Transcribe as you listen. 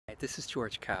this is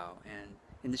George Cow, and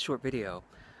in this short video,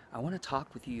 I want to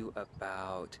talk with you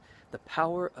about the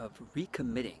power of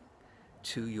recommitting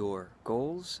to your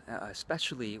goals,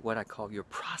 especially what I call your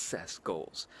process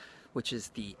goals, which is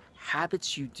the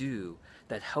habits you do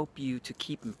that help you to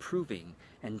keep improving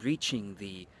and reaching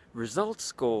the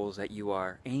results goals that you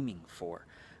are aiming for.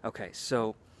 Okay,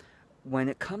 so when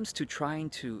it comes to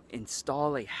trying to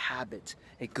install a habit,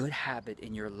 a good habit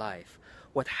in your life,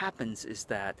 what happens is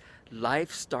that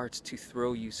life starts to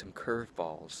throw you some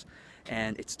curveballs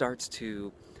and it starts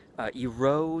to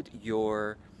erode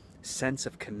your sense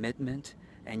of commitment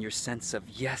and your sense of,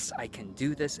 yes, I can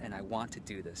do this and I want to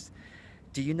do this.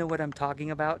 Do you know what I'm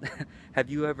talking about? Have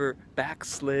you ever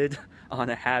backslid on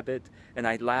a habit? And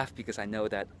I laugh because I know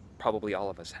that probably all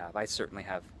of us have. I certainly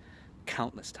have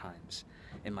countless times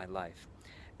in my life.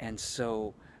 And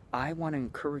so I want to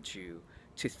encourage you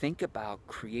to think about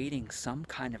creating some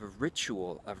kind of a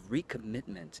ritual of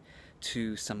recommitment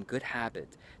to some good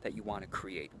habit that you want to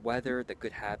create. Whether the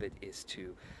good habit is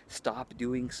to stop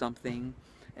doing something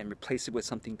and replace it with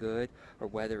something good, or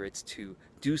whether it's to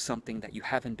do something that you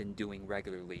haven't been doing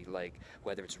regularly, like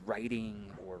whether it's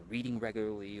writing or reading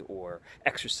regularly or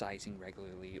exercising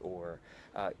regularly, or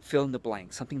fill in the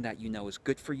blank, something that you know is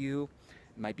good for you.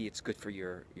 Maybe it's good for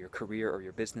your career or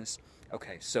your business.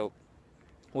 Okay, so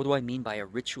what do I mean by a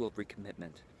ritual of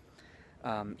recommitment?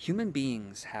 Human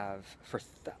beings have,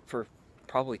 for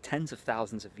probably tens of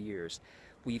thousands of years,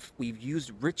 we've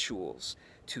used rituals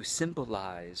to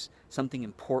symbolize something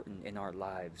important in our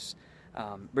lives.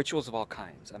 Rituals of all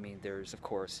kinds. I mean, there's of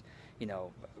course, you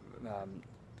know, um,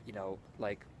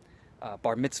 like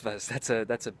bar mitzvahs.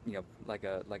 That's a like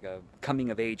a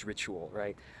coming of age ritual,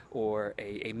 right? Or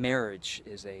a marriage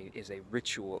is a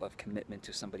ritual of commitment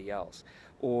to somebody else.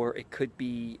 Or it could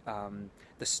be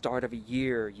the start of a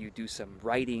year. You do some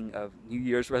writing of New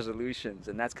Year's resolutions,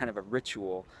 and that's kind of a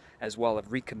ritual as well of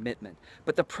recommitment.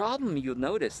 But the problem you'll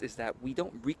notice is that we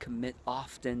don't recommit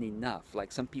often enough.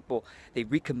 Like some people, they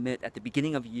recommit at the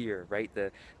beginning of the year, right?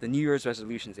 The New Year's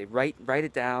resolutions. They write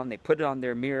it down, they put it on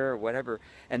their mirror or whatever,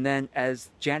 and then as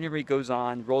January goes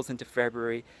on, rolls into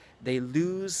February, they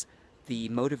lose the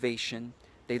motivation,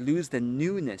 they lose the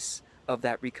newness of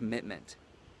that recommitment.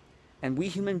 And we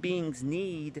human beings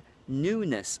need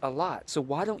newness a lot. So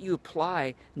why don't you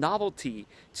apply novelty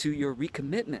to your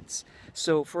recommitments?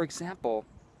 So for example,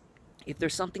 if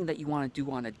there's something that you want to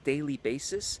do on a daily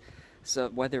basis, so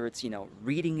whether it's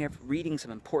reading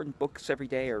some important books every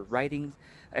day, or writing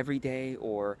every day,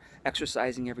 or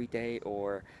exercising every day,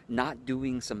 or not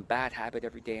doing some bad habit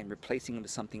every day and replacing it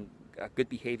with something good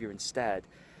behavior instead,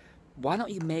 why don't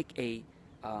you make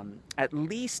at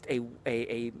least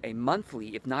a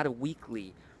monthly, if not a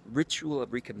weekly, ritual of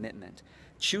recommitment?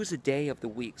 Choose a day of the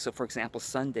week. So for example,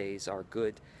 Sundays are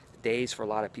good days for a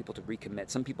lot of people to recommit.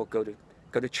 Some people go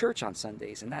to church on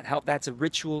Sundays, and that's a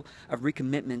ritual of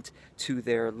recommitment to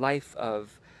their life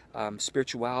of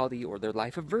spirituality or their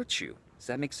life of virtue. Does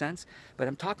that make sense? But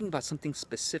I'm talking about something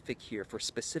specific here for a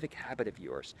specific habit of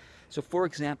yours. So for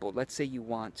example, let's say you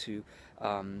want to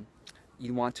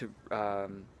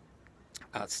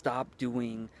stop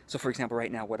doing. So for example,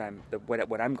 right now what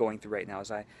I'm going through right now is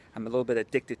I'm a little bit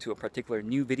addicted to a particular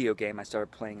new video game I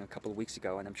started playing a couple of weeks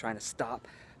ago, and I'm trying to stop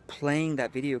playing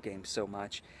that video game so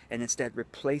much and instead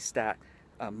replace that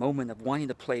moment of wanting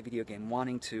to play a video game,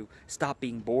 wanting to stop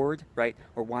being bored, right?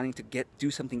 Or wanting to do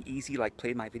something easy like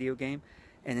play my video game,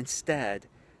 and instead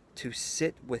to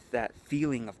sit with that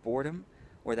feeling of boredom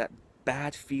or that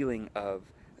bad feeling of,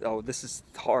 oh, this is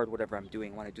hard, whatever I'm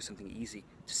doing, I want to do something easy.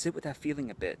 To sit with that feeling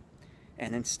a bit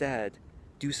and instead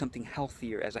do something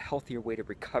healthier as a healthier way to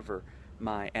recover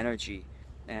my energy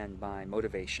and my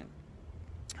motivation.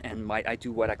 And I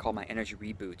do what I call my energy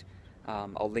reboot.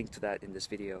 I'll link to that in this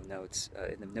video notes,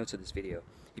 in the notes of this video,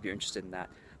 if you're interested in that.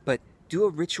 But do a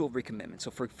ritual recommitment.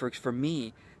 So for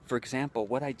me, for example,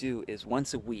 what I do is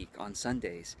once a week on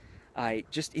Sundays, I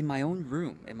just in my own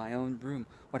room,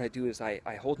 what I do is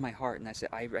I hold my heart and I say,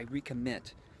 I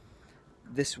recommit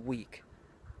this week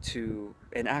to,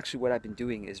 and actually what I've been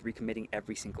doing is recommitting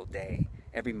every single day,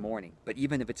 every morning. But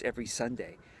even if it's every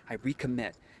Sunday, I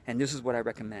recommit. And this is what I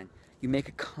recommend. You make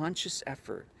a conscious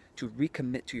effort to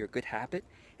recommit to your good habit,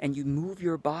 and you move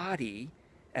your body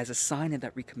as a sign of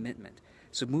that recommitment.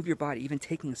 So move your body, even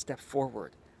taking a step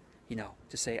forward,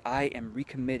 to say, I am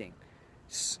recommitting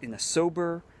in a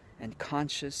sober and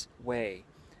conscious way,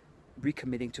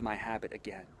 recommitting to my habit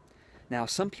again. Now,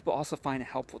 some people also find it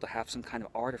helpful to have some kind of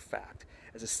artifact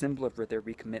as a symbol of their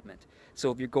recommitment.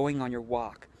 So if you're going on your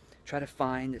walk, try to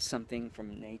find something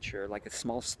from nature, like a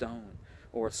small stone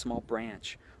or a small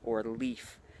branch or a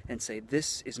leaf, and say,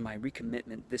 this is my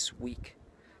recommitment this week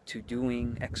to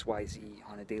doing XYZ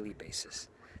on a daily basis.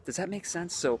 Does that make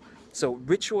sense? So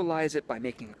ritualize it by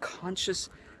making a conscious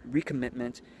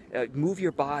recommitment. Move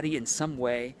your body in some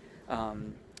way.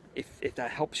 If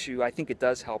that helps you, I think it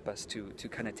does help us to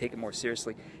kind of take it more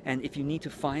seriously. And if you need to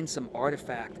find some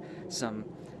artifact, some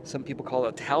people call it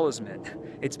a talisman.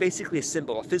 It's basically a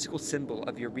symbol, a physical symbol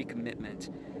of your recommitment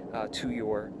to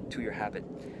your habit.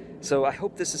 So I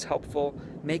hope this is helpful.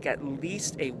 Make at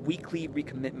least a weekly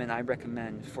recommitment, I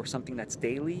recommend, for something that's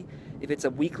daily. If it's a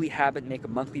weekly habit, make a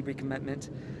monthly recommitment.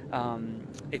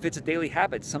 If it's a daily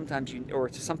habit, sometimes or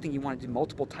it's something you want to do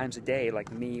multiple times a day,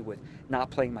 like me with not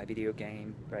playing my video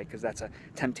game, right? Because that's a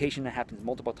temptation that happens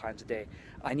multiple times a day.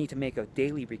 I need to make a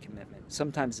daily recommitment.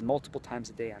 Sometimes multiple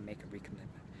times a day I make a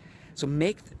recommitment. So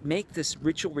make this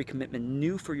ritual recommitment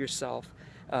new for yourself.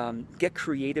 Get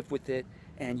creative with it,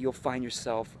 and you'll find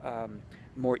yourself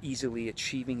more easily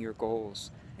achieving your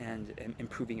goals and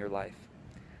improving your life.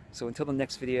 So until the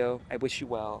next video, I wish you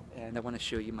well, and I want to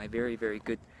show you my very, very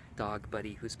good dog,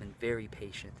 Buddy, who's been very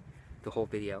patient the whole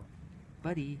video.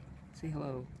 Buddy, say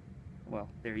hello. Well,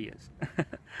 there he is.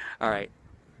 All right,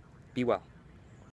 be well.